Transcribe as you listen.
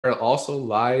We're also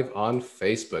live on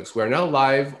Facebook. So we're now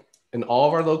live in all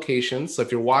of our locations. So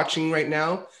if you're watching right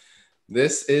now,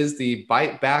 this is the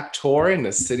Bite Back Tour in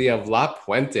the city of La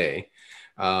Puente.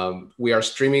 We are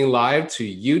streaming live to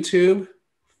YouTube,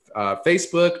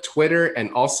 Facebook, Twitter,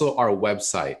 and also our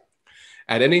website.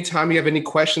 At any time you have any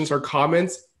questions or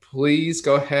comments, please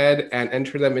go ahead and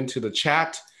enter them into the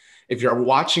chat. If you're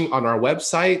watching on our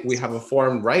website, we have a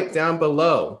form right down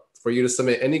below for you to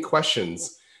submit any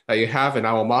questions that you have, and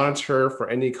I will monitor for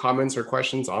any comments or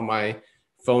questions on my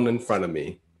phone in front of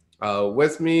me.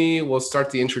 With me, we'll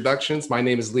start the introductions. My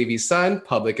name is Levy Sun,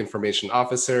 Public Information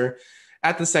Officer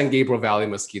at the San Gabriel Valley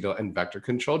Mosquito and Vector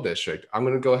Control District. I'm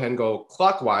going to go ahead and go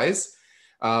clockwise.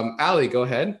 Allie, go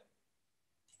ahead.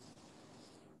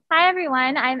 Hi,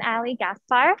 everyone. I'm Allie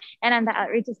Gaspar, and I'm the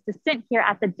outreach assistant here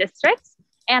at the district.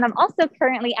 And I'm also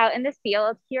currently out in the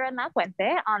field here in La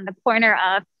Puente on the corner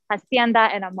of Hacienda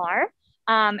and Amar.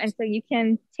 And so you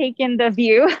can take in the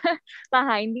view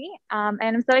behind me. And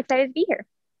I'm so excited to be here.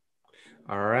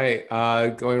 All right.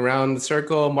 Going around the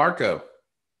circle, Marco.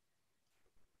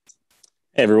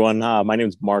 Hey, everyone. My name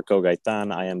is Marco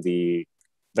Gaitan. I am the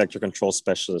Vector Control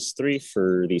Specialist 3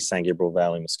 for the San Gabriel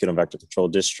Valley Mosquito and Vector Control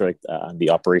District,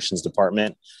 the Operations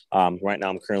Department. Right now,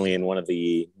 I'm currently in one of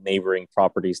the neighboring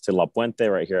properties to La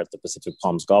Puente, right here at the Pacific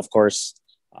Palms Golf Course.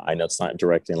 I know it's not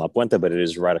directly in La Puente, but it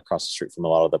is right across the street from a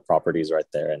lot of the properties right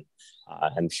there. And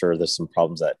I'm sure there's some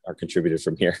problems that are contributed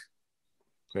from here.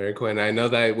 Very cool. And I know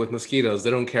that with mosquitoes, they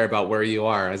don't care about where you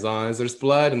are. As long as there's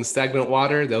blood and stagnant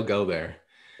water, they'll go there.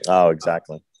 Oh,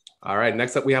 exactly. All right.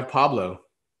 Next up, we have Pablo.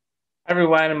 Hi,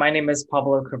 everyone. My name is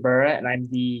Pablo Cabrera, and I'm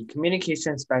the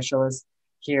Communication Specialist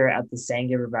here at the San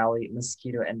Gabriel Valley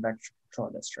Mosquito and Vector Control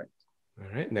District. All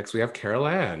right. Next, we have Carol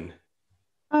Ann.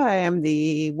 I am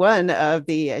the one of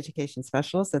the education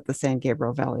specialists at the San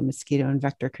Gabriel Valley Mosquito and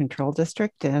Vector Control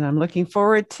District, and I'm looking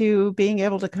forward to being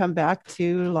able to come back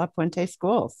to La Puente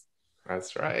schools.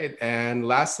 That's right. And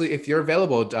lastly, if you're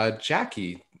available,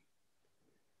 Jackie,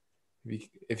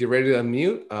 if you're ready to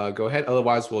unmute, go ahead.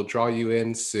 Otherwise, we'll draw you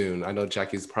in soon. I know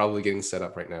Jackie's probably getting set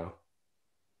up right now.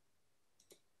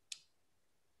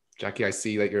 Jackie, I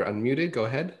see that you're unmuted. Go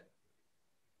ahead.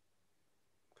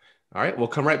 All right, we'll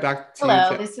come right back to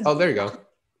Hello, you. this is... Oh, there you go.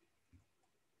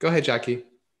 Go ahead, Jackie.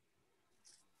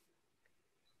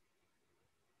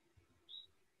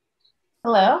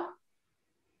 Hello?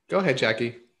 Go ahead,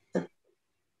 Jackie.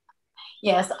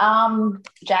 Yes,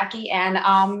 Jackie, and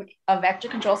I'm a Vector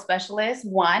Control Specialist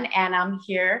 1, and I'm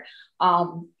here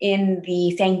in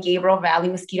the San Gabriel Valley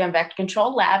Mosquito and Vector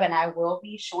Control Lab, and I will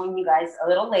be showing you guys a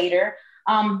little later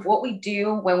what we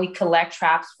do when we collect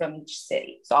traps from each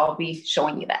city. So I'll be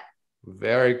showing you that.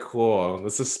 Very cool. The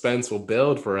suspense will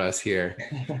build for us here.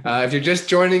 If you're just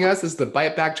joining us, this is the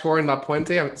Bite Back Tour in La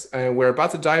Puente, and we're about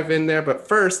to dive in there. But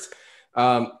first,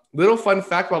 little fun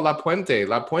fact about La Puente.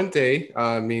 La Puente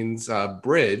means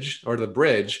bridge, or the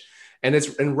bridge, and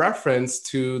it's in reference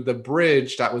to the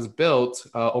bridge that was built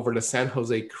over the San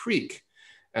Jose Creek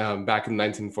back in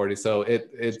 1940. So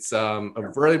it's a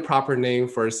really proper name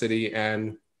for a city,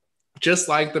 and just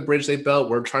like the bridge they built,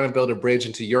 we're trying to build a bridge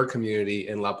into your community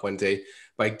in La Puente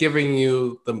by giving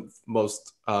you the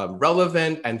most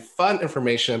relevant and fun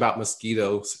information about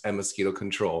mosquitoes and mosquito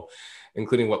control,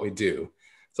 including what we do.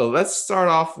 So let's start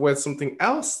off with something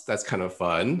else that's kind of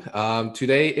fun.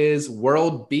 Today is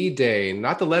World Bee Day,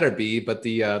 not the letter B, but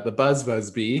the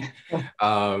buzz bee.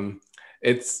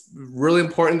 It's really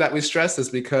important that we stress this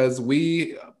because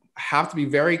we have to be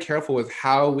very careful with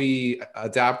how we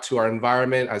adapt to our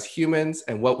environment as humans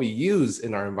and what we use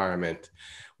in our environment.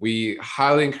 We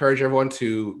highly encourage everyone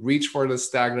to reach for the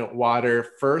stagnant water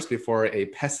first before a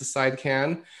pesticide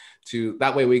can.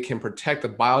 That way we can protect the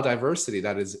biodiversity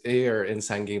that is here in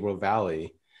San Gabriel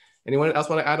Valley. Anyone else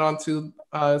want to add on to?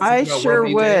 I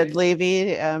sure would,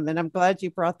 Levy, and I'm glad you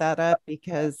brought that up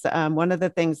because one of the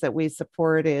things that we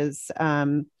support is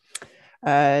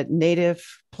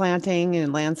native planting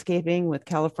and landscaping with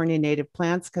California native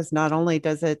plants, because not only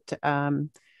does it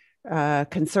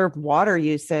conserve water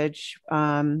usage,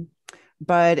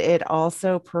 but it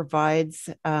also provides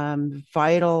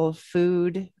vital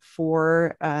food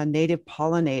for native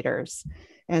pollinatof.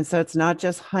 And so it's not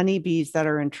just honeybees that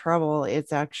are in trouble,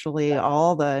 it's actually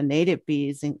all the native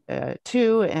bees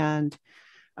too, and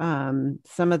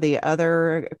some of the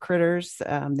other critters.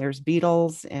 There's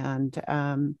beetles and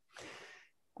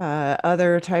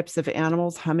other types of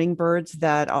animals, hummingbirds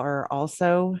that are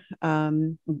also are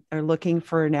looking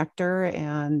for nectar.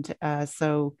 And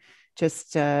so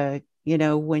just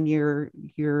when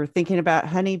you're thinking about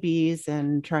honeybees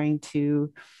and trying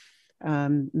to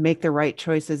make the right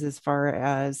choices as far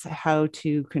as how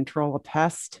to control a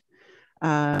pest.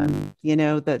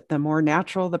 The more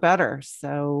natural, the better.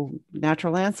 So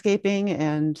natural landscaping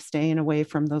and staying away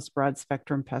from those broad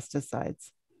spectrum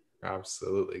pesticides.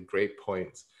 Absolutely. Great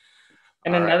points.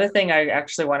 And another thing I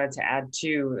actually wanted to add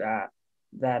too,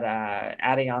 that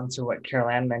adding on to what Carol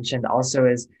Ann mentioned also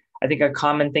is, I think a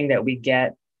common thing that we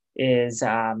get is,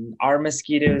 are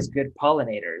mosquitoes good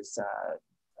pollinators?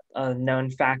 A known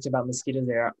fact about mosquitoes,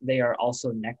 they are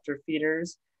also nectar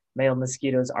feeders. Male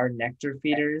mosquitoes are nectar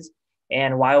feeders.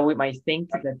 And while we might think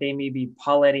that they may be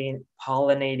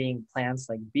pollinating plants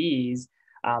like bees,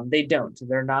 they don't.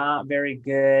 They're not very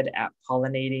good at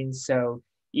pollinating. So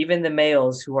even the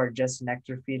males who are just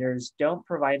nectar feeders don't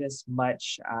provide us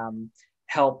much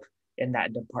help in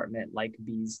that department like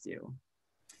bees do.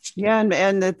 Yeah,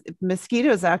 and the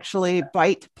mosquitoes actually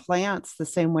bite plants the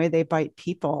same way they bite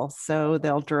people. So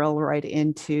they'll drill right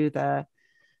into the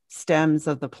stems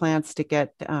of the plants to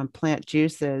get plant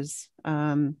juices.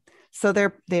 So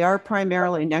they are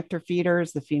primarily nectar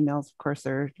feeders. The females, of course,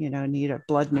 need a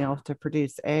blood meal to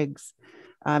produce eggs.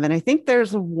 And I think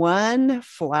there's one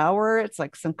flower. It's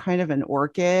like some kind of an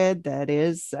orchid that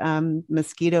is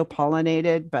mosquito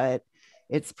pollinated, but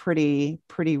it's pretty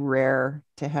rare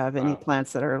to have any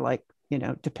plants that are like,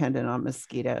 dependent on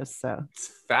mosquitoes. So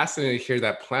it's fascinating to hear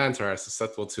that plants are as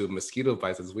susceptible to mosquito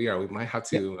bites as we are. We might have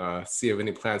to see if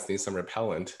any plants need some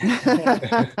repellent.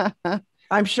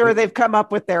 I'm sure they've come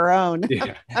up with their own.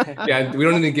 Yeah, we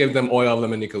don't need to give them oil,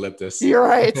 lemon, eucalyptus. You're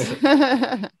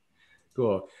right.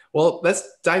 Cool. Well,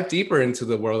 let's dive deeper into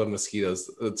the world of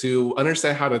mosquitoes. To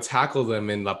understand how to tackle them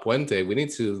in La Puente, we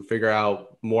need to figure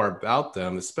out more about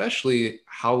them, especially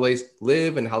how they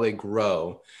live and how they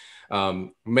grow.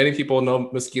 Many people know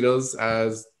mosquitoes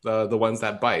as the ones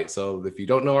that bite. So if you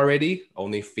don't know already,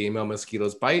 only female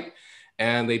mosquitoes bite,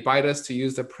 and they bite us to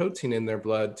use the protein in their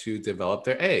blood to develop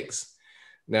their eggs.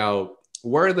 Now,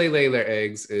 where they lay their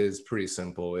eggs is pretty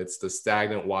simple. It's the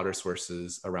stagnant water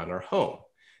sources around our home.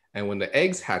 And when the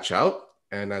eggs hatch out,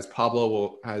 and as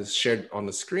Pablo has shared on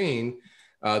the screen,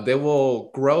 they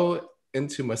will grow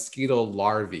into mosquito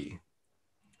larvae.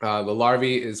 The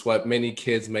larvae is what many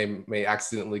kids may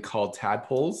accidentally call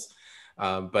tadpoles,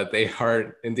 but they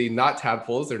are indeed not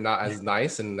tadpoles. They're not as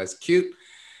nice and as cute.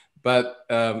 But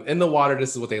in the water,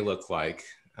 this is what they look like.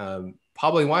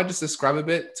 Pablo, you want to just describe a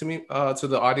bit to me, to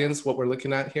the audience, what we're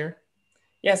looking at here?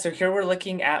 Yeah, so here we're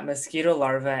looking at mosquito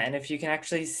larvae, and if you can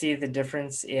actually see the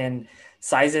difference in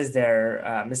sizes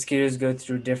there, mosquitoes go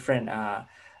through different,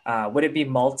 would it be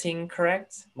molting,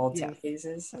 correct? Molting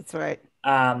phases? That's right.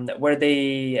 Where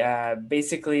they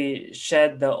basically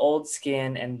shed the old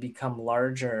skin and become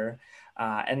larger,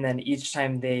 and then each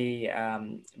time they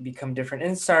become different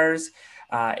instars,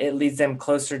 it leads them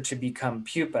closer to become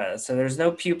pupa. So there's no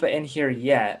pupa in here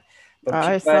yet. But pupa,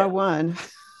 I saw one.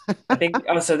 I think,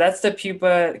 so that's the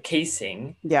pupa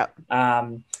casing. Yeah.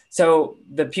 So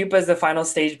the pupa is the final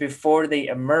stage before they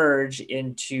emerge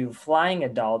into flying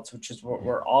adults, which is what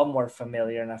we're all more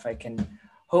familiar. And if I can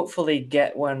hopefully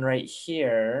get one right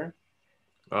here.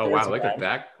 Oh, wow. Look at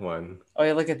that one. Oh,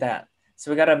 yeah, look at that.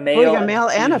 So we got a male, we got a male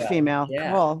and a female.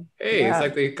 Yeah. Cool. Hey, it's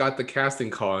like they got the casting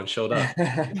call and showed up.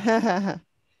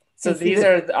 So these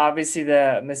are obviously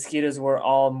the mosquitoes we're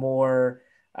all more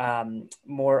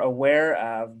aware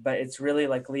of, but it's really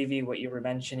like Levy, what you were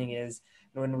mentioning is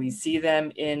when we see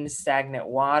them in stagnant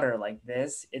water like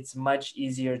this, it's much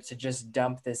easier to just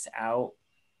dump this out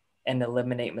and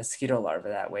eliminate mosquito larvae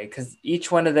that way, because each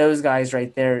one of those guys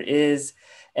right there is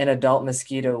an adult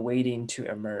mosquito waiting to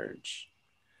emerge.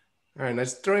 All right,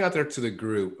 let's throwing out there to the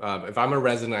group. If I'm a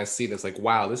resident, I see this like,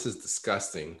 wow, this is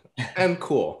disgusting and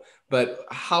cool. But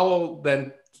how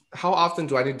often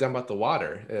do I need to dump out the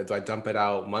water? Do I dump it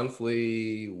out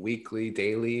monthly, weekly,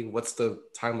 daily? What's the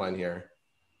timeline here?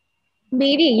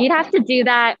 Maybe you'd have to do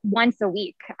that once a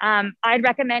week. I'd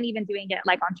recommend even doing it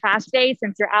like on trash day,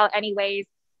 since you're out anyways.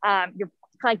 You're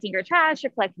collecting your trash,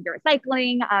 you're collecting your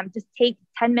recycling. Just take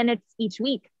 10 minutes each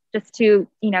week just to,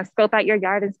 scope out your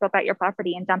yard and scope out your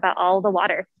property and dump out all the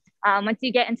water. Once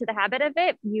you get into the habit of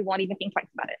it, you won't even think twice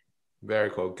about it. Very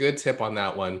cool. Good tip on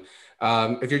that one.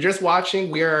 If you're just watching,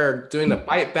 we are doing a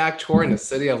bite back tour in the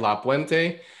city of La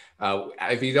Puente.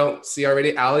 If you don't see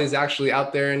already, Ali is actually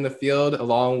out there in the field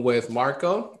along with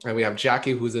Marco, and we have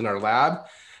Jackie who's in our lab.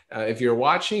 If you're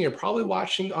watching, you're probably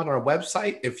watching on our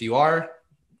website. If you are,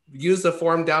 use the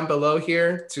form down below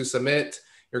here to submit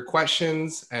your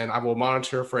questions, and I will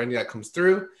monitor for any that comes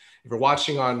through. If you're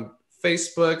watching on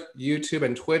Facebook, YouTube,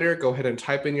 and Twitter, go ahead and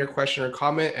type in your question or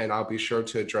comment, and I'll be sure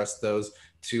to address those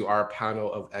to our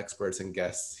panel of experts and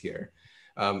guests here.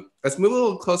 Let's move a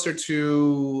little closer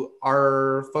to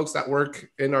our folks that work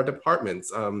in our departments.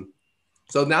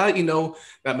 So now that you know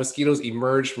that mosquitoes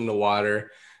emerge from the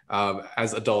water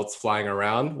as adults flying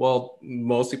around, well,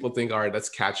 most people think, all right, let's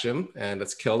catch them and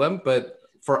let's kill them. But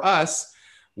for us,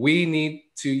 we need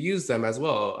to use them as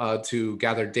well to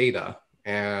gather data.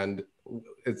 And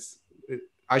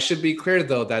I should be clear,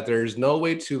 though, that there's no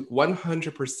way to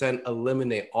 100%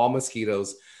 eliminate all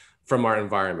mosquitoes from our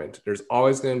environment. There's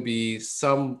always going to be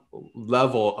some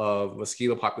level of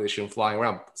mosquito population flying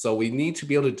around. So we need to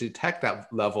be able to detect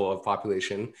that level of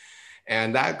population.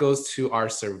 And that goes to our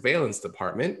surveillance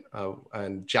department.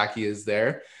 And Jackie is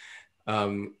there,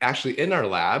 actually in our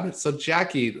lab. So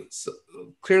Jackie,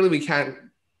 clearly we can't,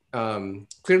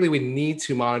 clearly we need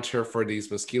to monitor for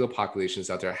these mosquito populations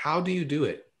out there. How do you do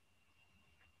it?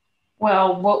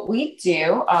 Well, what we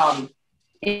do,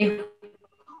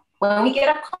 when we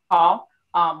get a call,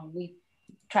 we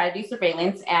try to do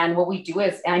surveillance. And what we do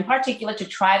is, and in particular, to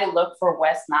try to look for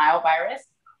West Nile virus,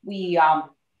 we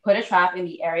put a trap in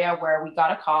the area where we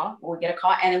get a call,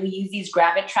 and then we use these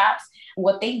grab-it traps.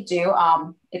 What they do,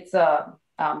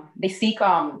 they seek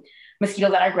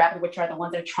mosquitoes that are gravid, which are the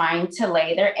ones that are trying to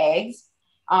lay their eggs.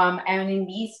 And in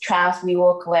these traps, we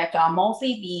will collect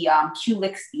mostly the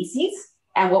Culex species.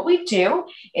 And what we do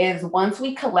is once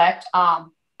we collect, I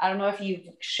don't know if you've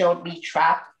showed the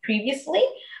trap previously,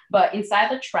 but inside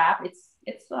the trap,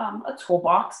 it's a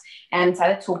toolbox. And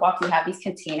inside the toolbox, we have these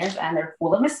containers and they're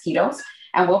full of mosquitoes.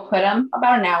 And we'll put them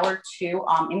about an hour or two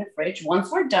in the fridge.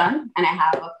 Once we're done, and I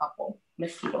have a couple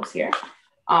mosquitoes here,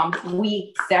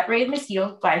 we separate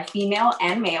mosquitoes by female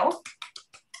and male.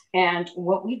 And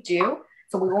what we do,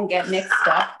 so we won't get mixed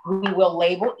up, we will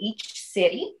label each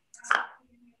city.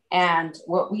 And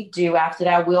what we do after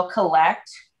that, we'll collect,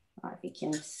 if you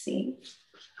can see,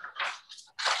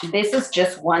 this is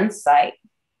just one site.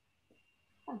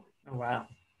 Oh, wow.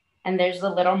 And there's a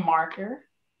little marker,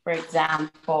 for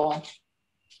example,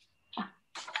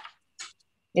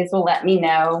 this will let me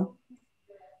know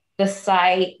the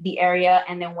site, the area,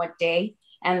 and then what day.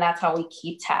 And that's how we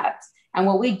keep tabs. And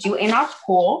what we do in our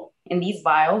pool, in these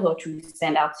vials, which we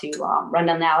send out to run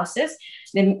analysis,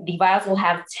 then the vials will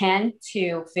have 10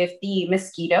 to 50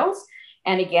 mosquitoes.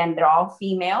 And again, they're all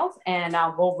females, and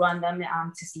we'll run them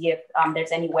to see if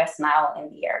there's any West Nile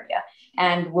in the area.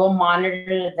 And we'll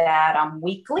monitor that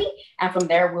weekly. And from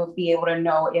there, we'll be able to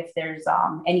know if there's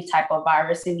any type of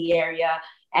virus in the area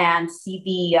and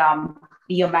see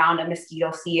the amount of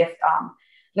mosquitoes, see if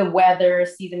the weather,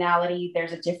 seasonality,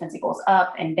 there's a difference. It goes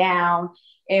up and down.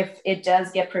 If it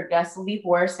does get progressively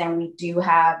worse, then we do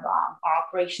have our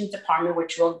operations department,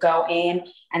 which will go in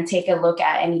and take a look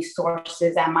at any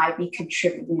sources that might be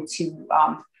contributing to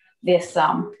this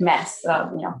mess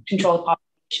of, controlled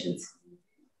populations.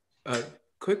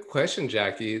 Quick question,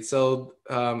 Jackie. So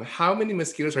how many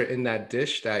mosquitoes are in that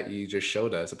dish that you just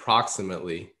showed us,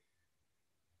 approximately?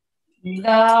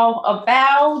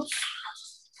 About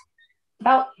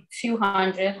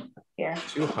 200 here.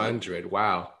 200,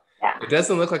 wow. Yeah. It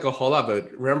doesn't look like a whole lot,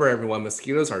 but remember everyone,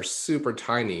 mosquitoes are super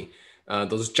tiny.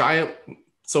 Those giant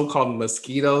so-called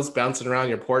mosquitoes bouncing around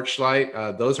your porch light,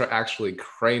 those are actually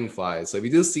crane flies. So if you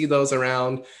do see those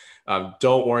around,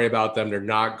 don't worry about them. They're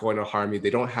not going to harm you. They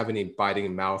don't have any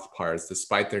biting mouth parts,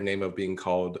 despite their name of being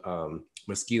called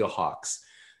mosquito hawks.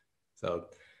 So,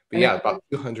 but yeah, about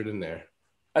 200 in there.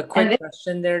 A quick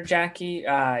question there, Jackie.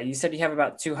 You said you have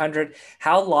about 200.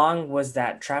 How long was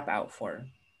that trap out for?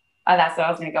 That's what I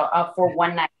was going to go for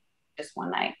one night, just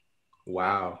one night.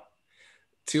 Wow.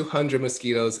 200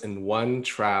 mosquitoes in one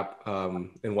trap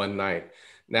in one night.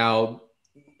 Now,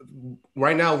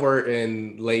 right now we're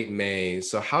in late May.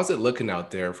 So how's it looking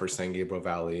out there for San Gabriel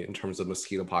Valley in terms of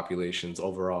mosquito populations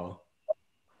overall?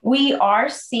 We are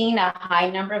seeing a high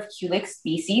number of Culex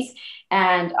species.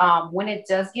 And when it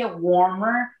does get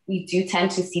warmer, we do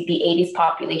tend to see the Aedes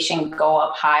population go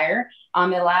up higher.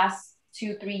 In the last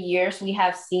 2-3 years, we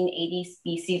have seen Aedes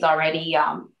species already.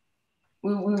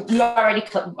 We already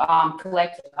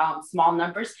collect small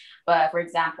numbers, but for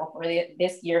example, for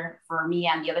this year, for me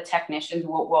and the other technicians,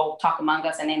 we'll talk among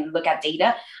us and then look at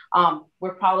data.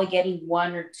 We're probably getting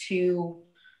 1 or 2,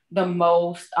 the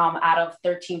most, out of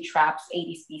 13 traps,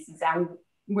 80 species, and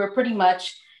we're pretty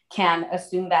much can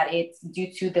assume that it's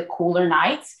due to the cooler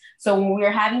nights. So when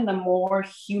we're having the more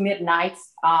humid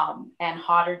nights and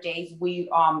hotter days, we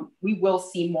will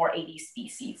see more Aedes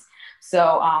species.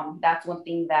 So that's one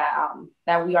thing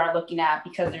that we are looking at,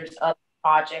 because there's other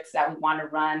projects that we want to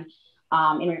run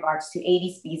in regards to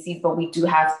Aedes species, but we do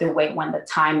have to wait when the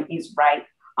time is right.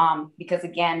 Because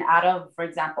again, for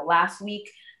example, last week,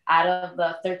 out of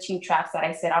the 13 traps that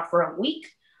I set out for a week,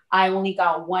 I only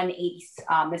got one Aedes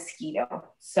mosquito.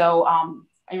 So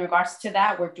in regards to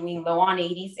that, we're doing low on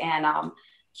Aedes, and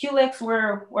Culex,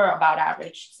 we're about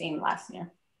average, same last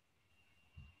year.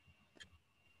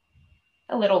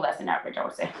 A little less than average, I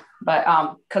would say,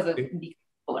 but because of the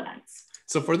cooler nights.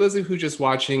 So for those of you who are just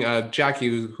watching,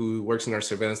 Jackie, who works in our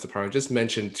surveillance department, just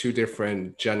mentioned two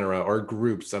different genera or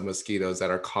groups of mosquitoes that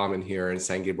are common here in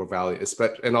San Gabriel Valley,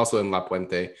 and also in La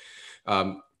Puente.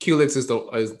 Culex is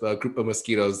the group of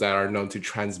mosquitoes that are known to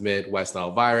transmit West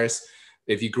Nile virus.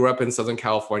 If you grew up in Southern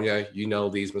California, you know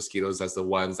these mosquitoes as the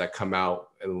ones that come out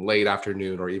in late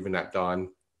afternoon or even at dawn,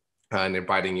 and they're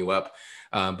biting you up.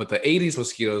 But the Aedes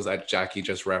mosquitoes that Jackie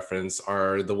just referenced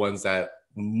are the ones that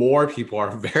more people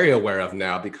are very aware of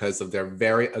now because of their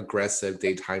very aggressive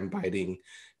daytime biting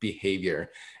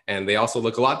behavior. And they also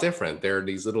look a lot different. They're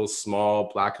these little small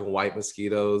black and white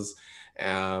mosquitoes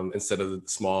instead of the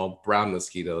small brown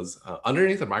mosquitoes.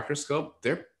 Underneath the microscope,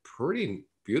 they're pretty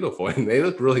beautiful and they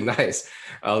look really nice.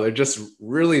 They're just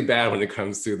really bad when it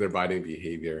comes to their biting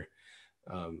behavior.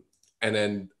 And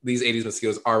then these Aedes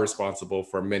mosquitoes are responsible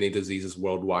for many diseases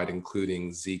worldwide,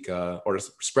 including Zika, or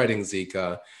spreading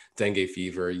Zika, dengue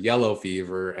fever, yellow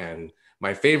fever, and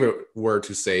my favorite word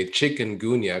to say,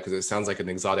 chikungunya, because it sounds like an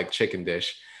exotic chicken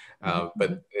dish,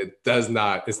 but it's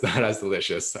not as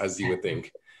delicious as you would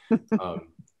think.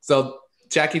 So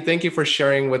Jackie, thank you for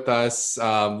sharing with us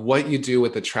what you do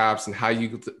with the traps and how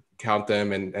you count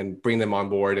them and bring them on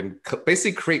board and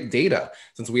basically create data,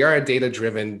 since we are a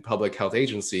data-driven public health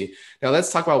agency. Now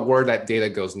let's talk about where that data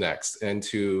goes next,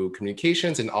 into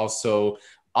communications and also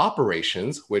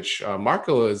operations, which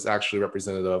Marco is actually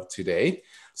representative of today.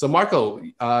 So Marco,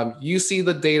 you see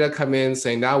the data come in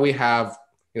saying now we have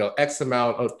X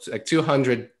amount of like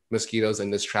 200 mosquitoes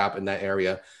in this trap in that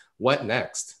area. What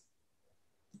next?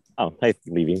 Oh, hi,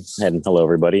 Levy, and hello,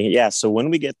 everybody. Yeah, so when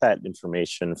we get that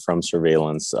information from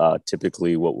surveillance,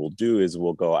 typically what we'll do is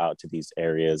we'll go out to these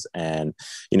areas and,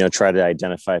 try to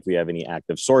identify if we have any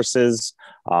active sources,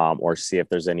 or see if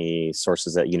there's any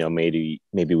sources that,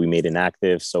 maybe we made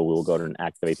inactive. So we'll go and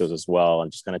activate those as well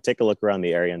and just kind of take a look around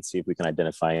the area and see if we can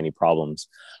identify any problems,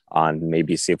 and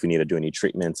maybe see if we need to do any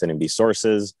treatments in these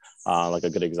sources. Like a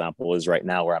good example is right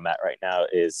now, where I'm at right now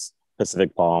is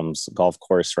Pacific Palms Golf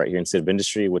Course right here in State of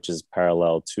Industry, which is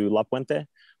parallel to La Puente.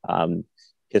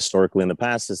 Historically in the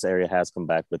past, this area has come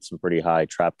back with some pretty high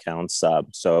trap counts.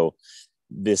 So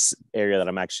this area that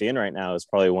I'm actually in right now is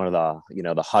probably one of the,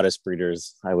 the hottest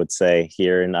breeders, I would say,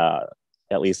 here in,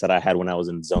 at least that I had when I was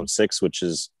in Zone 6, which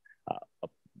is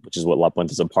what La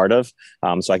Puente is a part of.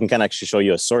 So I can kind of actually show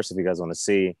you a source if you guys want to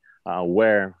see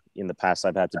where in the past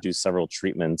I've had to do several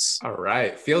treatments. All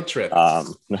right, field trip.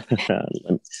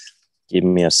 Give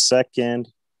me a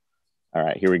second. All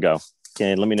right, here we go.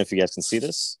 Let me know if you guys can see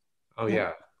this. Oh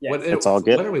yeah. It's all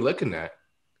good. What are we looking at?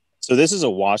 So this is a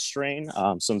wash drain.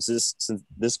 Since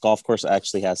this golf course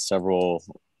actually has several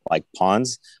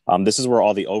ponds, this is where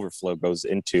all the overflow goes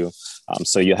into.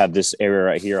 So you have this area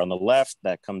right here on the left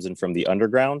that comes in from the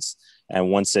undergrounds. And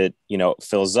once it,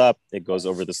 fills up, it goes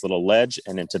over this little ledge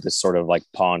and into this sort of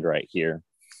pond right here.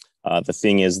 The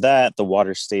thing is that the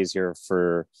water stays here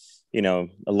for a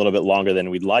little bit longer than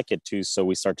we'd like it to. So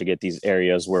we start to get these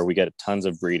areas where we get tons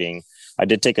of breeding. I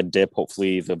did take a dip.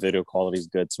 Hopefully the video quality is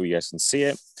good so you guys can see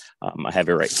it. I have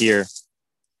it right here.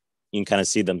 You can kind of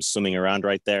see them swimming around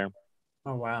right there.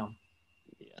 Oh, wow.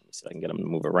 Yeah, let me see if I can get them to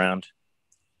move around.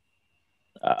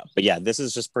 But yeah, this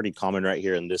is just pretty common right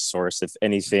here in this source. If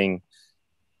anything,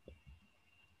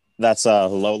 that's a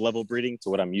low level breeding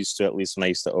to what I'm used to, at least when I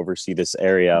used to oversee this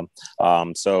area.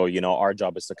 So, our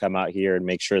job is to come out here and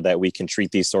make sure that we can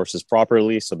treat these sources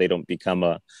properly so they don't become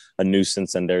a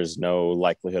nuisance and there's no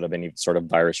likelihood of any sort of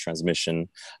virus transmission.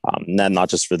 Not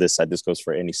just for this site, this goes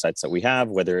for any sites that we have,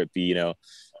 whether it be,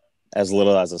 as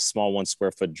little as a small 1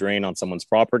 square foot drain on someone's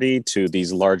property to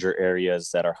these larger areas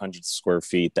that are hundreds of square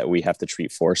feet that we have to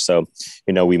treat for. So,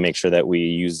 we make sure that we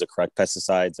use the correct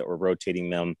pesticides, that we're rotating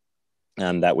them.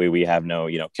 And that way we have no,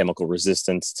 chemical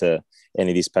resistance to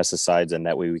any of these pesticides. And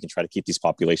that way we can try to keep these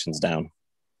populations down.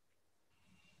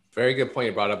 Very good point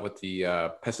you brought up with the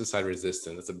pesticide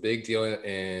resistance. It's a big deal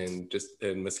in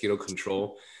mosquito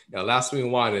control. Last thing we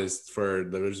want is for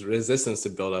the resistance to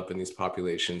build up in these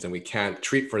populations, and we can't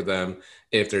treat for them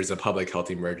if there's a public health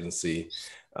emergency.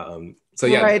 So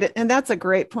yeah. Right. And that's a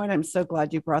great point. I'm so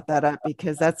glad you brought that up,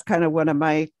 because that's kind of one of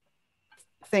my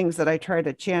things that I try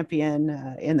to champion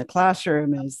in the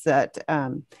classroom is that,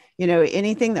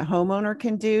 anything the homeowner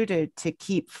can do to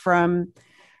keep from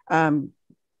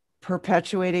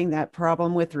perpetuating that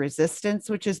problem with resistance,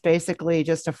 which is basically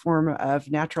just a form of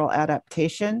natural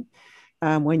adaptation,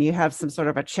 when you have some sort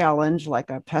of a challenge like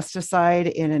a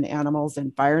pesticide in an animal's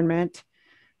environment,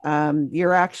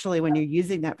 you're actually, when you're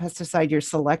using that pesticide, you're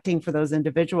selecting for those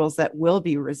individuals that will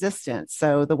be resistant.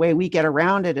 So the way we get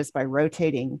around it is by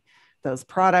rotating those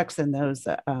products and those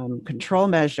control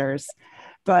measures.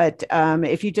 But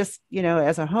if you just,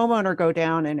 as a homeowner, go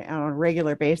down and on a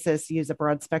regular basis use a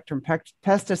broad spectrum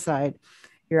pesticide,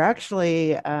 you're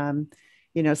actually,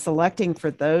 selecting for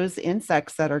those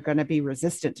insects that are going to be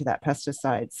resistant to that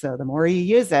pesticide. So the more you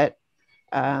use it,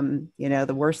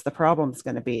 the worse the problem is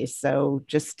going to be. So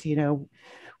just,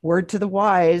 word to the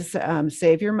wise,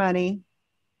 save your money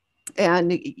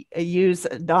and use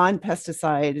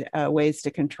non-pesticide ways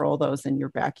to control those in your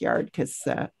backyard, because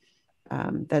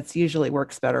that's usually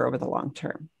works better over the long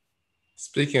term.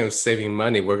 Speaking of saving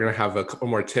money, we're going to have a couple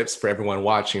more tips for everyone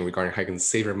watching regarding how you can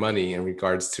save your money in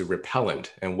regards to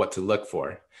repellent and what to look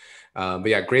for. But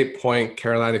yeah, great point,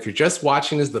 Caroline. If you're just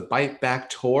watching this, the Bite Back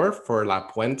Tour for La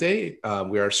Puente,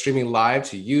 we are streaming live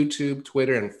to YouTube,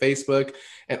 Twitter, and Facebook,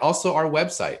 and also our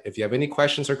website. If you have any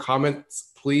questions or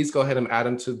comments, please go ahead and add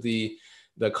them to the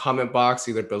comment box,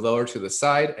 either below or to the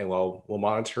side, and we'll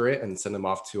monitor it and send them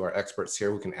off to our experts here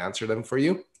who can answer them for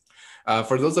you.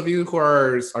 For those of you who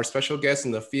are our special guests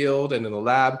in the field and in the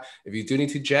lab, if you do need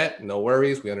to jet, no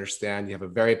worries. We understand you have a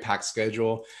very packed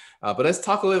schedule. But let's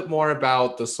talk a little more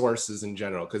about the sources in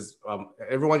general, because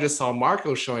everyone just saw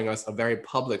Marco showing us a very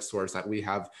public source that we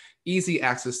have easy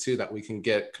access to, that we can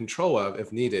get control of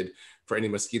if needed for any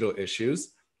mosquito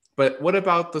issues. But what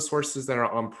about the sources that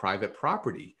are on private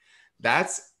property?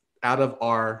 That's out of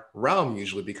our realm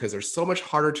usually, because they're so much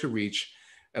harder to reach.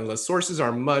 And the sources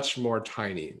are much more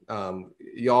tiny.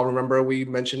 Y'all remember we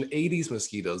mentioned Aedes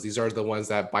mosquitoes. These are the ones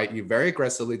that bite you very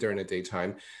aggressively during the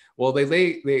daytime. Well,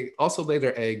 they also lay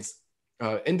their eggs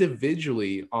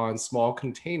individually on small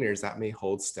containers that may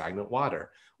hold stagnant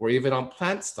water, or even on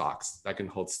plant stalks that can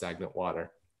hold stagnant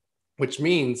water, which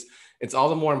means it's all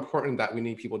the more important that we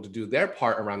need people to do their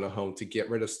part around the home to get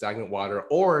rid of stagnant water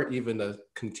or even a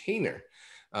container.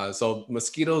 So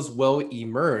mosquitoes will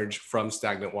emerge from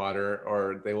stagnant water,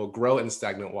 or they will grow in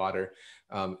stagnant water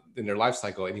in their life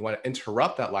cycle. And you want to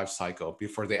interrupt that life cycle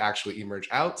before they actually emerge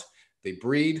out. They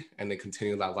breed and they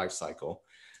continue that life cycle.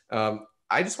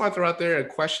 I just want to throw out there a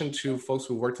question to folks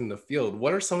who worked in the field.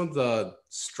 What are some of the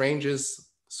strangest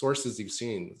sources you've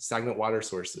seen, stagnant water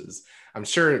sources? I'm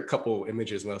sure a couple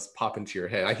images must pop into your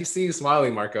head. I see you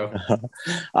smiling, Marco.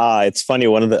 It's funny.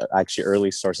 One of the actually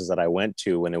early sources that I went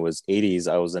to when it was 80s,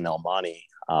 I was in El Monte,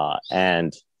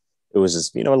 and it was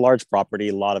just, a large property,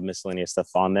 a lot of miscellaneous stuff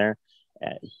on there.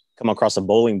 And come across a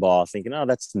bowling ball thinking, oh,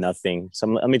 that's nothing. So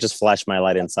let me just flash my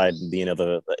light inside,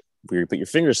 the where you put your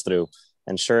fingers through.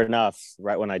 And sure enough,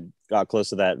 right when I got close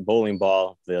to that bowling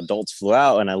ball, the adults flew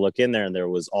out, and I look in there and there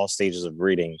was all stages of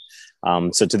breeding.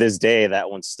 So to this day, that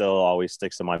one still always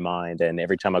sticks in my mind. And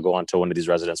every time I go onto one of these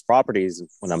residents' properties,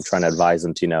 when I'm trying to advise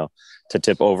them to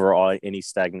tip over any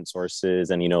stagnant sources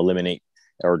and, eliminate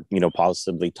or,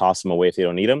 possibly toss them away if they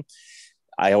don't need them,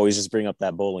 I always just bring up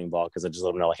that bowling ball, because I just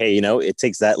let them know, hey, it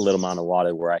takes that little amount of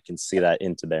water where I can see that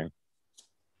into there.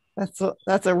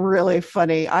 That's a really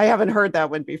funny. I haven't heard that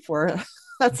one before.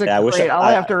 That's I'll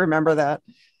have to remember that.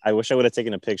 I wish I would have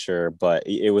taken a picture, but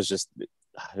it was just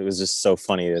so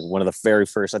funny. One of the very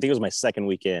first, I think it was my second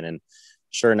weekend, and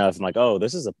sure enough, I'm like, oh,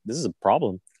 this is a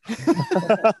problem. So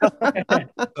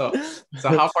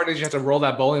how far did you have to roll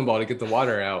that bowling ball to get the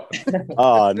water out?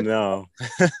 Oh no.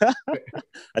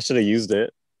 I should have used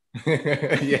it.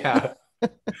 Yeah.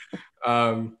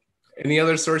 Any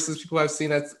other sources people have seen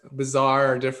that's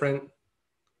bizarre or different?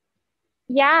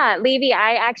 Yeah, Levy,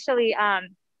 I actually I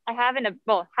had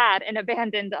an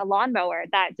abandoned lawnmower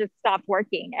that just stopped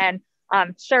working, and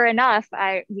sure enough,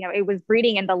 it was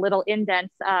breeding in the little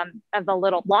indents of the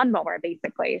little lawnmower,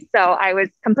 basically. So I was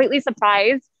completely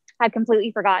surprised, had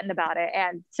completely forgotten about it,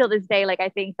 and till this day, I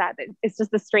think that it's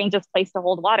just the strangest place to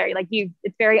hold water.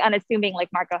 It's very unassuming, like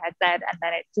Marco had said, and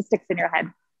then it just sticks in your head.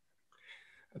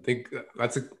 I think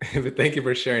thank you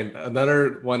for sharing.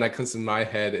 Another one that comes to my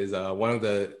head is one of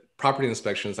the property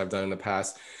inspections I've done in the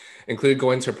past included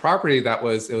going to a property it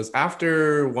was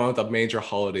after one of the major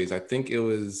holidays. I think it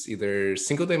was either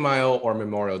Cinco de Mayo or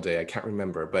Memorial Day. I can't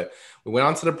remember, but we went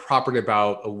onto the property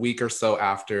about a week or so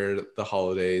after the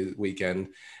holiday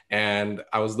weekend, and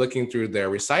I was looking through their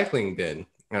recycling bin,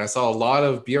 and I saw a lot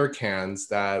of beer cans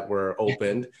that were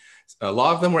opened. A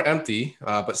lot of them were empty,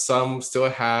 but some still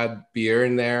had beer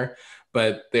in there.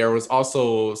 But there was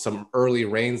also some early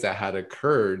rains that had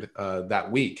occurred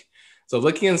that week. So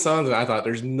looking in some of them, I thought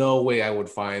there's no way I would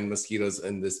find mosquitoes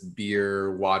in this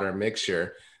beer water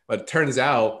mixture. But it turns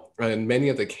out in many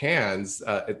of the cans,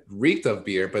 it reeked of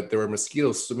beer, but there were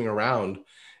mosquitoes swimming around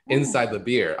inside the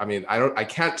beer. I mean, I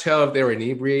can't tell if they were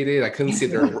inebriated. I couldn't see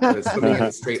if they were swimming in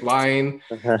a straight line.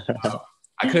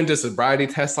 I couldn't do a sobriety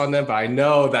test on them, but I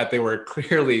know that they were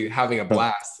clearly having a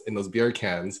blast in those beer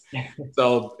cans.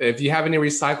 So if you have any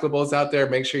recyclables out there,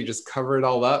 make sure you just cover it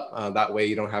all up. That way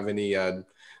you don't have any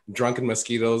drunken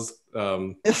mosquitoes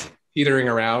teetering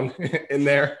around in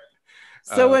there.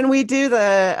 So when we do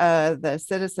the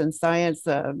citizen science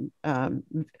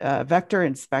vector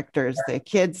inspectors, the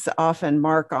kids often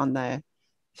mark on the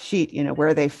sheet,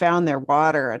 where they found their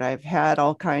water. And I've had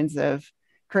all kinds of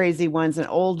crazy ones. An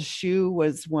old shoe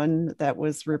was one that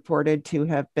was reported to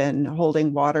have been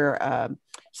holding water.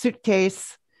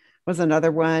 Suitcase was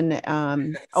another one.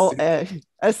 A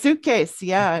suitcase,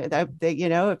 yeah.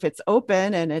 If it's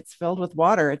open and it's filled with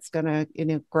water, it's gonna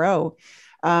grow.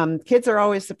 Kids are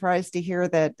always surprised to hear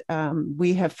that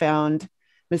we have found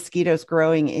mosquitoes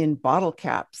growing in bottle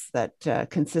caps that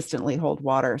consistently hold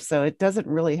water. So it doesn't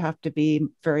really have to be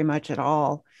very much at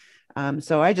all.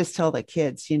 So I just tell the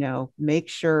kids, make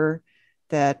sure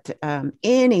that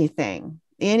any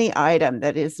item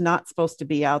that is not supposed to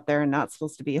be out there and not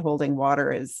supposed to be holding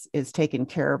water is taken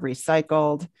care of,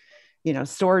 recycled,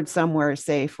 stored somewhere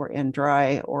safe or and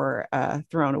dry or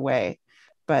thrown away.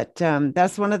 But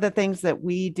that's one of the things that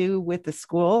we do with the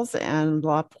schools, and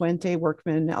La Puente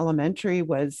Workman Elementary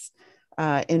was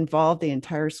involved. The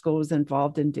entire school was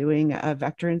involved in doing a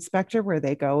vector inspector where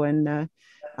they go and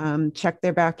check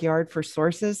their backyard for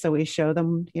sources. So we show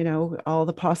them, all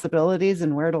the possibilities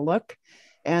and where to look.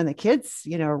 And the kids,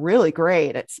 are really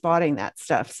great at spotting that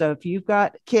stuff. So if you've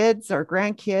got kids or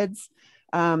grandkids,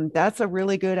 that's a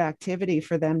really good activity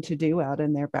for them to do out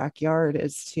in their backyard,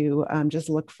 is to just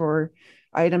look for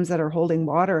items that are holding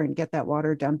water and get that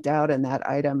water dumped out and that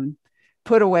item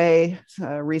put away,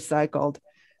 recycled.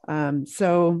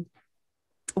 So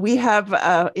we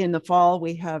have in the fall,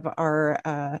 we have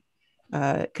our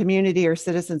community or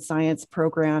citizen science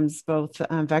programs, both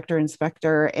vector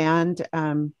inspector and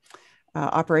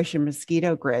Operation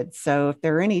Mosquito Grid. So if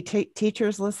there are any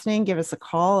teachers listening, give us a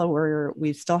call.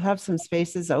 We still have some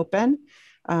spaces open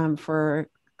for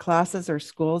classes or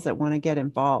schools that want to get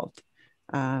involved.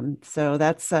 So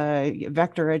that's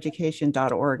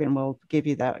vectoreducation.org, and we'll give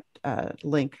you that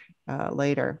link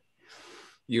later.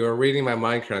 You are reading my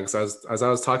mind, Karen, because as I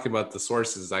was talking about the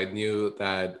sources, I knew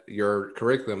that your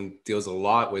curriculum deals a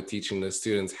lot with teaching the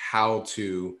students how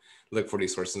to look for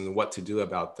these sources and what to do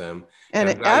about them.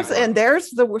 And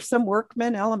there's some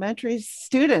Workman Elementary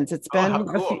students. It's been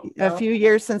a few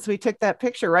years since we took that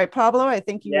picture, right, Pablo? I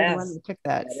think you were the one who took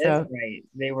that. That is right.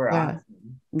 They were awesome.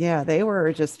 Yeah, they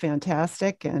were just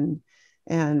fantastic and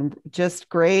just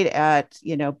great at,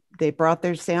 they brought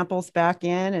their samples back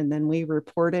in, and then we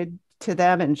reported to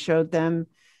them and showed them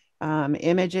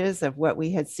images of what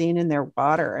we had seen in their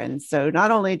water. And so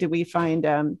not only do we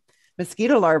find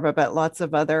mosquito larvae, but lots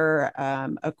of other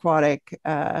aquatic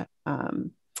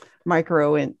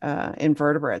micro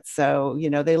invertebrates. So,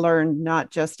 they learn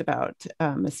not just about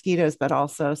mosquitoes, but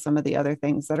also some of the other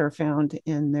things that are found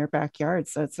in their backyard.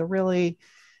 So it's a really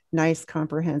nice,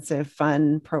 comprehensive,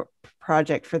 fun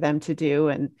project for them to do.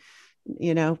 And,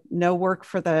 no work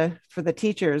for the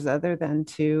teachers other than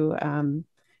to,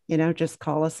 just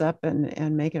call us up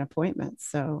and make an appointment.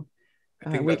 So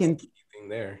I think we can. The key thing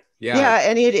there. Yeah.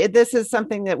 And this is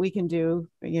something that we can do,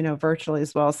 virtually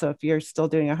as well. So if you're still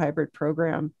doing a hybrid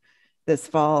program this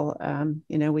fall,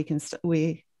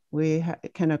 we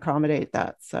can accommodate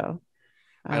that. So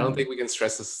I don't think we can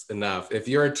stress this enough. If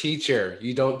you're a teacher,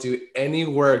 you don't do any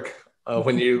work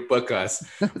when you book us.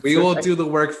 We will do the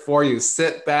work for you.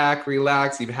 Sit back,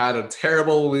 relax. You've had a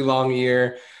terribly long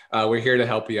year. We're here to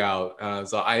help you out.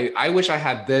 So I wish I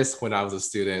had this when I was a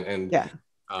student. And yeah.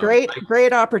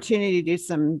 Great opportunity to do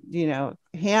some,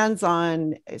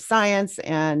 hands-on science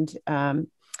and,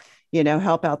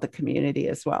 help out the community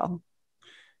as well.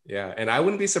 Yeah. And I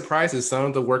wouldn't be surprised if some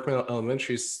of the Workman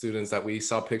Elementary students that we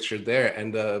saw pictured there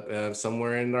end up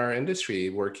somewhere in our industry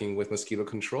working with mosquito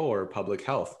control or public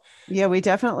health. Yeah, we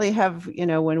definitely have,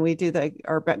 when we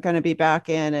are going to be back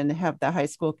in and have the high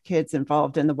school kids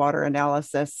involved in the water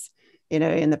analysis,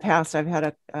 in the past, I've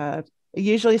had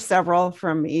usually several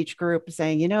from each group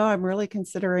saying, I'm really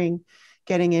considering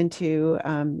getting into,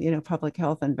 public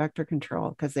health and vector control,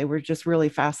 because they were just really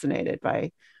fascinated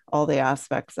by all the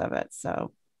aspects of it.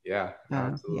 So yeah,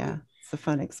 absolutely. Yeah, it's a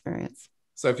fun experience.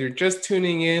 So if you're just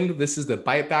tuning in, this is the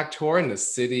Bite Back Tour in the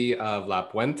city of La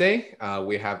Puente.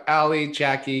 We have Ali,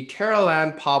 Jackie, Carol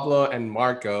Ann, Pablo, and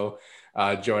Marco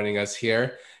joining us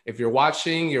here. If you're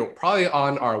watching, you're probably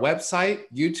on our website,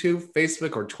 YouTube,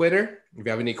 Facebook, or Twitter. If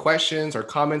you have any questions or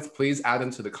comments, please add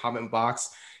them to the comment box,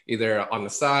 either on the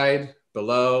side,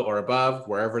 below, or above,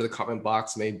 wherever the comment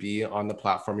box may be on the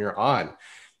platform you're on.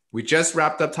 We just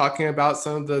wrapped up talking about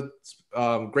some of the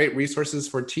great resources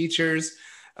for teachers,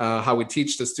 how we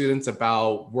teach the students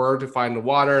about where to find the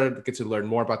water, get to learn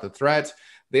more about the threat.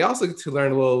 They also get to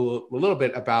learn a little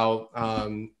bit about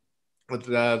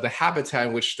the habitat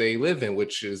in which they live in,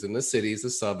 which is in the cities, the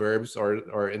suburbs,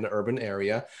 or in the urban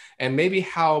area, and maybe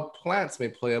how plants may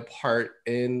play a part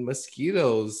in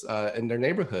mosquitoes in their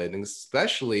neighborhood, and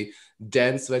especially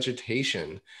dense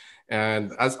vegetation.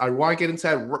 And as I want to get into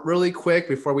that really quick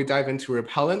before we dive into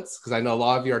repellents, because I know a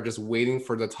lot of you are just waiting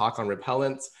for the talk on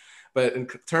repellents. But in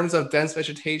terms of dense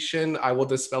vegetation, I will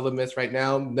dispel the myth right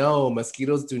now. No,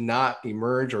 mosquitoes do not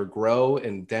emerge or grow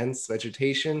in dense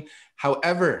vegetation.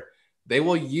 However, they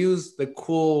will use the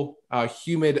cool,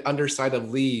 humid underside of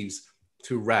leaves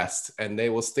to rest, and they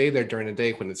will stay there during the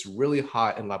day when it's really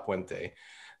hot in La Puente.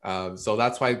 So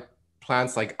that's why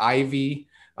plants like ivy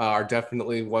are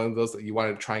definitely one of those that you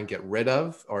want to try and get rid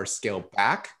of or scale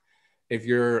back. If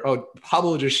you're,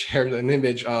 Pablo just shared an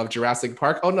image of Jurassic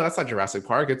Park. Oh no, that's not Jurassic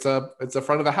Park. It's a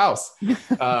front of a house.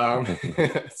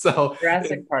 So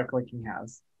Jurassic Park looking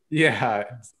house. Yeah,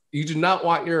 you do not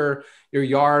want your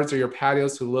yards or your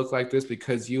patios to look like this,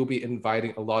 because you'll be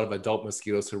inviting a lot of adult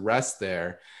mosquitoes to rest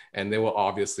there, and they will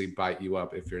obviously bite you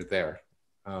up if you're there.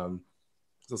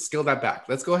 So scale that back.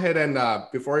 Let's go ahead and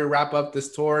before we wrap up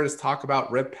this tour, let's talk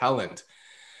about repellent.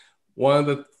 One of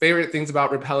the favorite things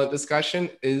about repellent discussion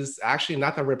is actually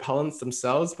not the repellents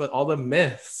themselves, but all the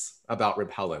myths about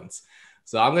repellents.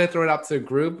 So I'm going to throw it out to the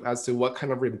group as to what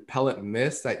kind of repellent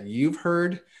myths that you've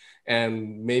heard,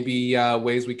 and maybe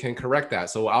ways we can correct that.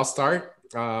 So I'll start.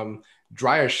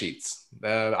 Dryer sheets.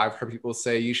 I've heard people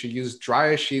say you should use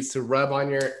dryer sheets to rub on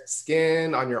your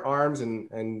skin, on your arms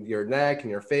and your neck and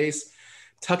your face.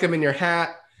 Tuck them in your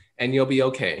hat and you'll be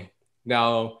okay.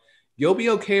 Now, you'll be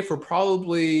okay for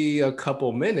probably a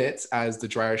couple minutes, as the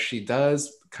dryer sheet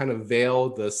does kind of veil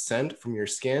the scent from your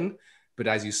skin. But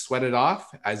as you sweat it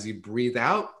off, as you breathe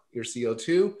out your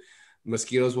CO2,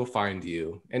 mosquitoes will find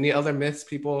you. Any other myths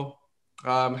people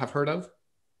have heard of?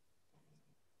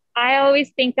 I always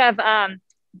think of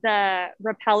the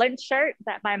repellent shirt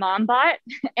that my mom bought,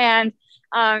 and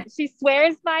she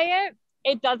swears by it.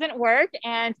 It doesn't work,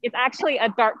 and it's actually a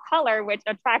dark color, which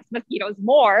attracts mosquitoes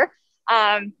more.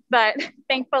 But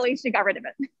thankfully, she got rid of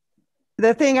it.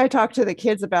 The thing I talk to the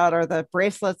kids about are the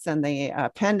bracelets and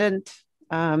the pendant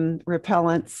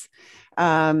repellents.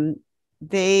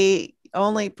 They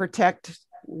only protect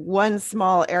one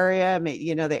small area,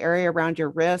 you know, the area around your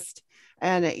wrist.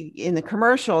 And in the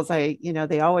commercials,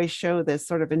 they always show this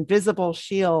sort of invisible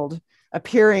shield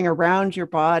appearing around your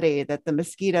body that the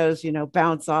mosquitoes,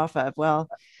 bounce off of. Well,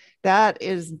 that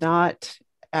is not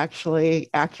actually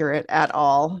accurate at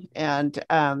all. And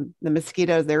the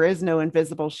mosquitoes, there is no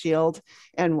invisible shield,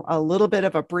 and a little bit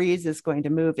of a breeze is going to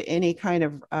move any kind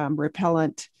of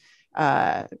repellent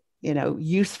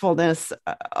usefulness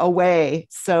away.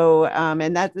 So,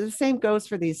 and that the same goes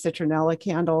for these citronella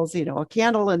candles. A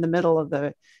candle in the middle of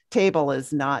the table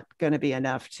is not going to be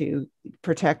enough to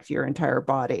protect your entire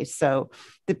body. So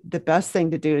the best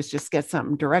thing to do is just get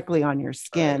something directly on your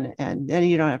skin, and then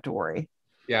you don't have to worry.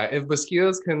 Yeah, if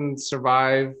mosquitoes can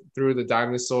survive through the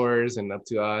dinosaurs and up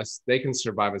to us, they can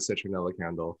survive a citronella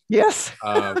candle. Yes.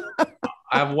 I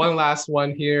have one last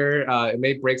one here. It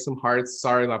may break some hearts.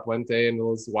 Sorry, La Puente and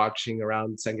those watching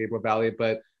around San Gabriel Valley,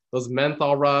 but those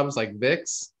menthol rubs like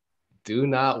Vicks do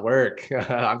not work.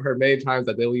 I've heard many times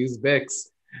that they'll use Vicks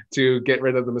to get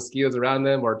rid of the mosquitoes around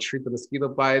them or treat the mosquito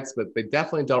bites, but they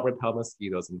definitely don't repel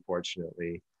mosquitoes,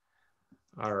 unfortunately.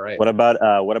 All right. What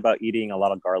about eating a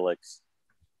lot of garlic?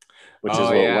 Which is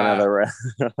what one of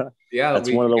the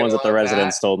that's one of the ones that the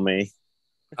residents told me.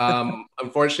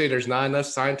 Unfortunately, there's not enough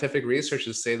scientific research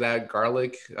to say that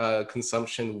garlic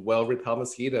consumption will repel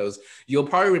mosquitoes. You'll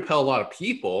probably repel a lot of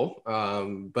people,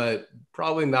 but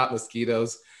probably not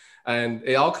mosquitoes. And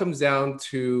it all comes down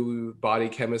to body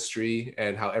chemistry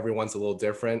and how everyone's a little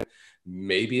different.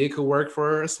 Maybe it could work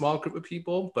for a small group of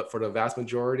people, but for the vast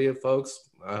majority of folks,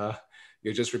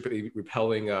 you're just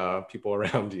repelling people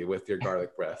around you with your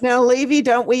garlic breath. Now, Levy,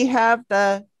 don't we have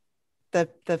the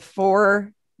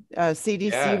 4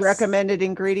 CDC recommended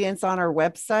ingredients on our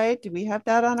website? Do we have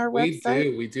that on our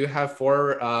website? We do have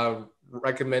 4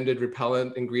 recommended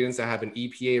repellent ingredients that have been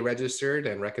EPA registered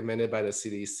and recommended by the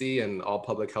CDC and all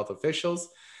public health officials.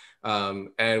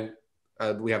 And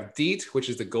We have DEET, which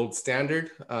is the gold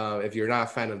standard. If you're not a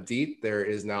fan of DEET, there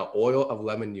is now oil of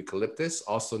lemon eucalyptus,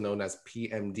 also known as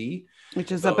PMD.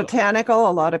 Which is a botanical.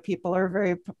 A lot of people are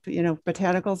very,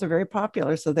 botanicals are very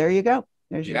popular. So there you go.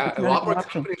 There's your a lot more option.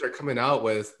 companies are coming out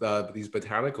with these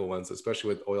botanical ones, especially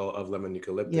with oil of lemon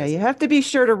eucalyptus. Yeah, you have to be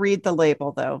sure to read the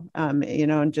label though,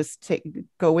 and just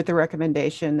go with the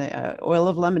recommendation. Oil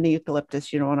of lemon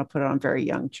eucalyptus, you don't want to put it on very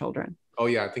young children. Oh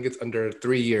yeah, I think it's under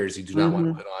 3 years you do not want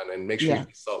to put on, and make sure you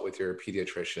consult with your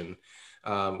pediatrician.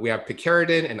 We have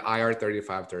picaridin and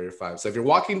IR3535. So if you're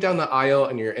walking down the aisle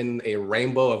and you're in a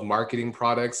rainbow of marketing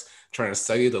products trying to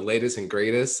sell you the latest and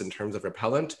greatest in terms of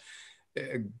repellent,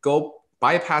 go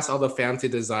bypass all the fancy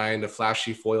design, the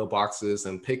flashy foil boxes,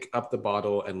 and pick up the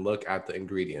bottle and look at the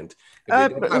ingredient.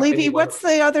 Levy, what's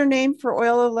the other name for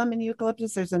oil of lemon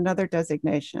eucalyptus? There's another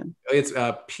designation. It's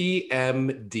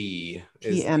PMD.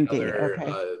 PMD,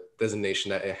 okay.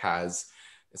 Designation that it has.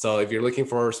 So if you're looking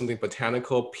for something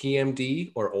botanical,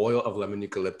 PMD or oil of lemon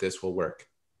eucalyptus will work.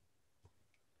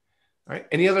 All right.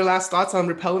 Any other last thoughts on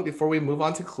repellent before we move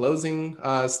on to closing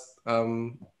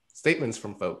statements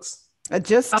from folks?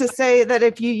 Just to say that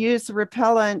if you use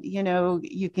repellent,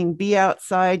 you can be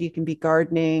outside, you can be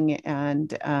gardening,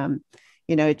 and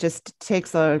it just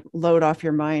takes a load off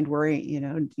your mind.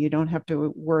 You don't have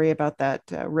to worry about that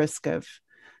risk of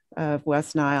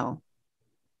West Nile.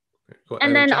 Cool.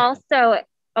 And then also,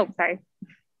 sorry.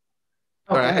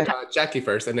 All right, Jackie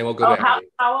first, and then we'll go to Emily.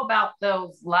 How about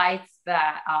those lights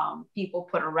that people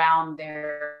put around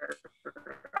their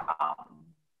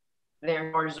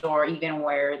doors, or even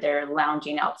where they're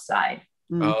lounging outside?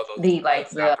 Oh, the bug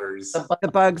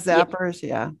zappers.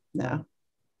 Yeah.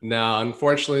 No,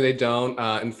 unfortunately they don't.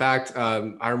 In fact,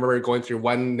 I remember going through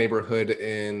one neighborhood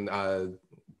in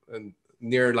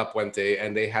near La Puente,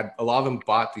 and they had a lot of them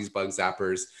bought these bug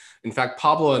zappers. In fact,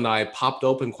 Pablo and I popped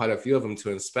open quite a few of them to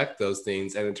inspect those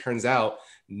things, and it turns out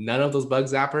none of those bug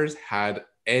zappers had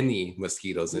any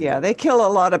mosquitoes in them. They kill a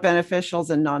lot of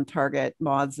beneficials and non-target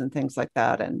moths and things like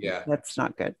that, and that's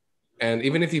not good. And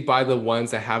even if you buy the ones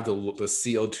that have the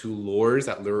CO2 lures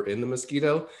that lure in the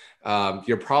mosquito,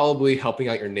 you're probably helping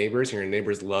out your neighbors, and your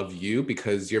neighbors love you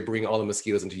because you're bringing all the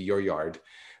mosquitoes into your yard.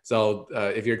 So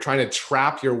if you're trying to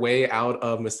trap your way out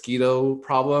of mosquito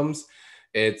problems,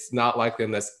 it's not likely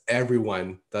unless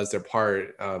everyone does their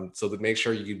part. So to make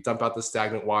sure you dump out the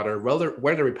stagnant water,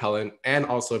 wear the repellent, and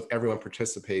also if everyone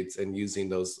participates in using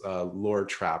those lure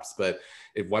traps. But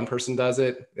if one person does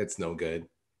it, it's no good.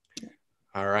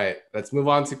 All right, let's move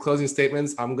on to closing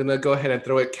statements. I'm gonna go ahead and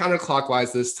throw it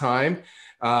counterclockwise this time.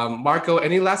 Marco,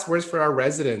 any last words for our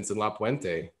residents in La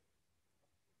Puente?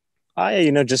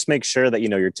 Just make sure that,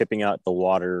 you're tipping out the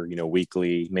water,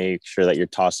 weekly. Make sure that you're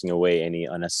tossing away any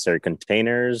unnecessary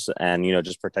containers, and,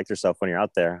 just protect yourself when you're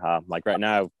out there. Like right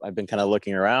now, I've been kind of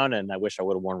looking around, and I wish I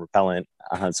would have worn repellent.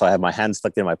 So I have my hands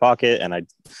tucked in my pocket, and I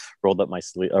rolled down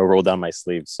my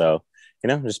sleeve. So,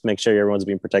 just make sure everyone's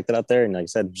being protected out there. And like I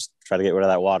said, just try to get rid of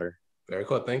that water. Very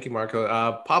cool. Thank you,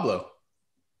 Marco. Pablo.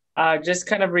 Just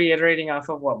kind of reiterating off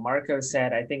of what Marco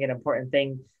said, I think an important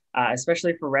thing,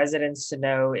 especially for residents to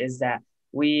know, is that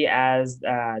we as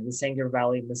the San Gabriel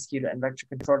Valley Mosquito and Vector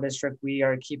Control District, we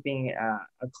are keeping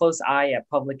a close eye at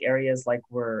public areas like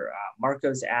where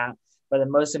Marco's at. But the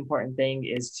most important thing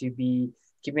is to be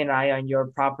keeping an eye on your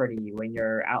property when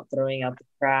you're out throwing out the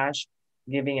trash,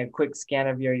 giving a quick scan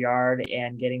of your yard,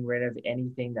 and getting rid of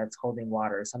anything that's holding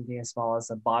water. Something as small as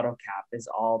a bottle cap is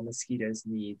all mosquitoes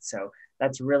need. So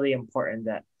that's really important,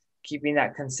 that keeping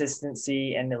that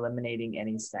consistency and eliminating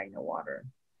any stagnant water.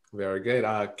 Very good.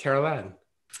 Carol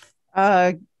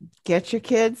Get your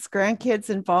kids, grandkids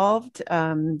involved.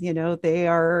 They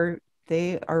are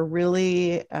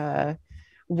really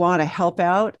want to help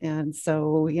out. And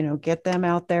so, get them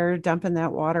out there, dumping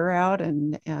that water out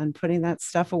and putting that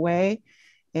stuff away.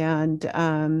 And,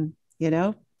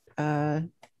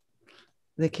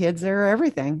 the kids are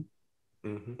everything.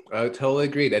 Mm-hmm. I totally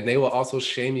agreed. And they will also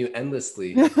shame you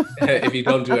endlessly if you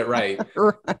don't do it right.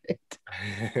 Right.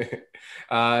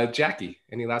 Jackie,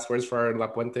 any last words for our La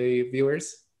Puente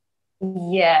viewers?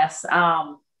 Yes.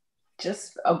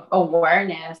 Just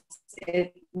awareness.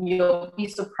 You'll be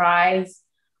surprised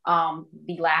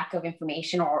the lack of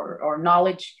information or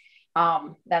knowledge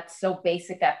that's so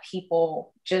basic that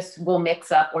people just will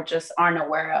mix up or just aren't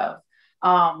aware of.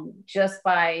 Just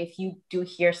by, if you do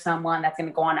hear someone that's going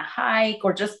to go on a hike,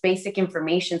 or just basic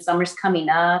information, summer's coming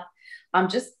up,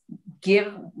 just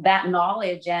give that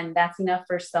knowledge, and that's enough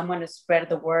for someone to spread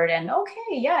the word. And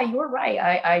okay, yeah, you were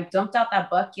right. I dumped out that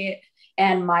bucket,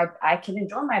 and I can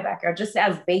enjoy my backyard. Just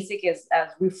as basic as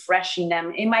refreshing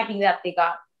them. It might be that they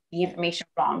got the information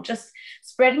wrong. Just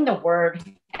spreading the word,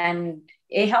 and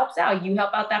it helps out. You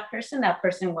help out that person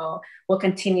will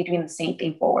continue doing the same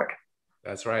thing forward.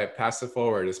 That's right. Pass it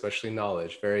forward, especially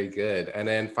knowledge. Very good. And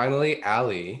then finally,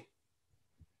 Allie.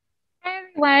 Hi,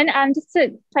 everyone. Just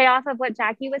to play off of what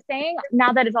Jackie was saying,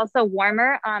 now that it's also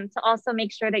warmer, to also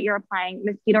make sure that you're applying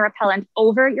mosquito repellent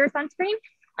over your sunscreen.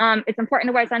 It's important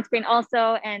to wear sunscreen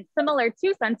also, and similar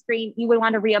to sunscreen, you would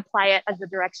want to reapply it as the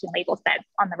direction label says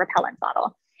on the repellent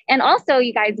bottle. And also,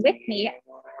 you guys with me,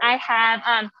 I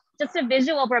have just a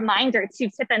visual reminder to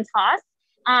tip and toss.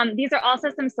 These are also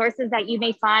some sources that you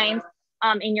may find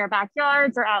in your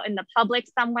backyards or out in the public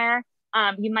somewhere.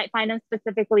 You might find them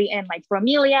specifically in like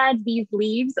bromeliads. These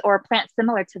leaves or plants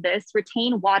similar to this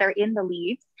retain water in the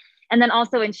leaves. And then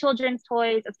also in children's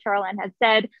toys, as Carolyn has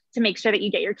said, to make sure that you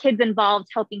get your kids involved,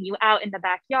 helping you out in the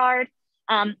backyard.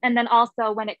 And then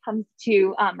also when it comes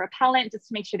to repellent, just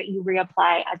to make sure that you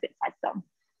reapply as it says so.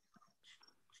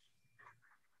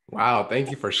 Wow,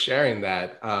 thank you for sharing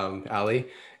that, Allie,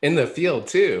 in the field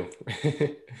too.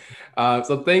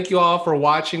 So thank you all for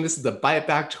watching. This is the Bite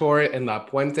Back Tour in La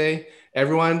Puente.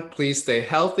 Everyone, please stay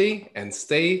healthy and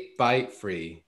stay bite free.